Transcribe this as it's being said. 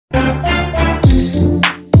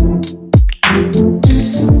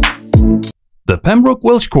The Pembroke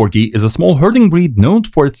Welsh Corgi is a small herding breed known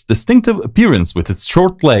for its distinctive appearance with its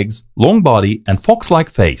short legs, long body, and fox-like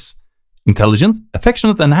face. Intelligent,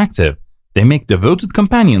 affectionate, and active, they make devoted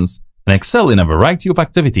companions and excel in a variety of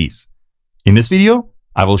activities. In this video,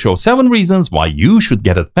 I will show 7 reasons why you should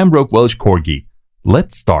get a Pembroke Welsh Corgi.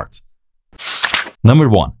 Let's start. Number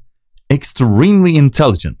 1. Extremely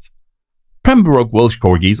intelligent. Pembroke Welsh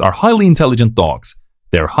Corgis are highly intelligent dogs.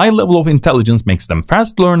 Their high level of intelligence makes them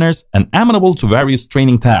fast learners and amenable to various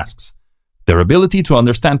training tasks. Their ability to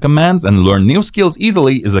understand commands and learn new skills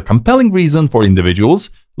easily is a compelling reason for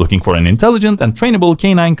individuals looking for an intelligent and trainable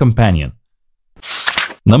canine companion.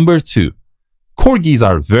 Number 2. Corgis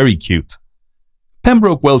are very cute.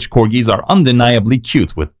 Pembroke Welsh Corgis are undeniably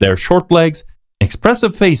cute with their short legs,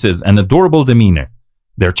 expressive faces, and adorable demeanor.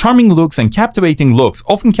 Their charming looks and captivating looks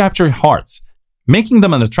often capture hearts, making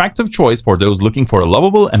them an attractive choice for those looking for a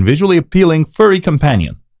lovable and visually appealing furry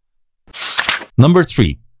companion. Number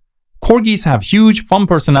 3. Corgis have huge, fun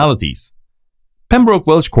personalities. Pembroke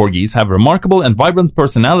Welsh Corgis have remarkable and vibrant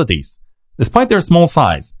personalities. Despite their small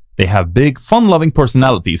size, they have big, fun-loving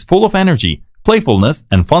personalities full of energy, playfulness,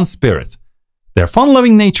 and fun spirit. Their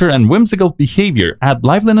fun-loving nature and whimsical behavior add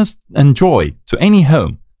liveliness and joy to any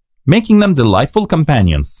home, making them delightful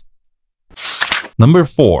companions. Number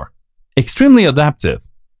 4. Extremely adaptive.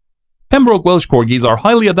 Pembroke Welsh Corgis are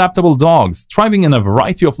highly adaptable dogs, thriving in a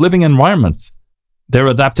variety of living environments. Their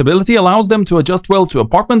adaptability allows them to adjust well to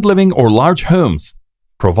apartment living or large homes,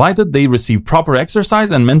 provided they receive proper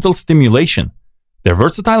exercise and mental stimulation. Their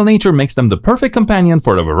versatile nature makes them the perfect companion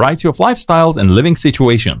for a variety of lifestyles and living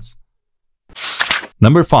situations.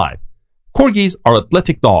 Number 5. Corgis are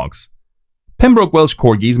athletic dogs. Pembroke Welsh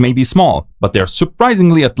Corgis may be small, but they are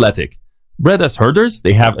surprisingly athletic. Bred as herders,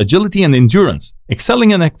 they have agility and endurance, excelling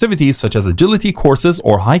in activities such as agility courses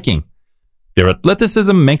or hiking. Their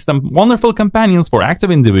athleticism makes them wonderful companions for active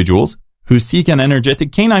individuals who seek an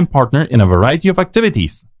energetic canine partner in a variety of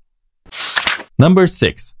activities. Number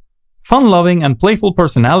 6. Fun-loving and playful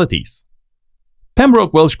personalities.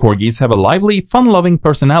 Pembroke Welsh Corgis have a lively, fun-loving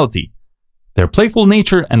personality. Their playful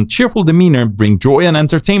nature and cheerful demeanor bring joy and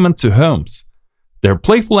entertainment to homes. Their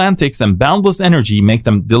playful antics and boundless energy make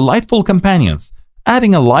them delightful companions,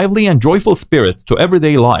 adding a lively and joyful spirit to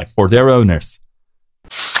everyday life for their owners.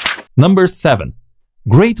 Number 7.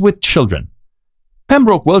 Great with children.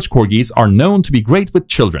 Pembroke Welsh Corgis are known to be great with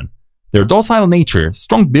children. Their docile nature,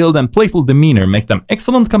 strong build, and playful demeanor make them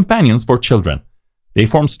excellent companions for children. They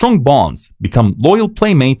form strong bonds, become loyal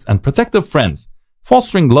playmates and protective friends,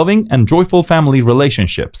 fostering loving and joyful family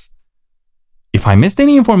relationships. If I missed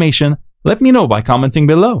any information, let me know by commenting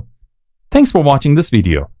below. Thanks for watching this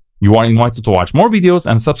video. You are invited to watch more videos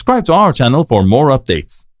and subscribe to our channel for more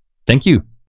updates. Thank you.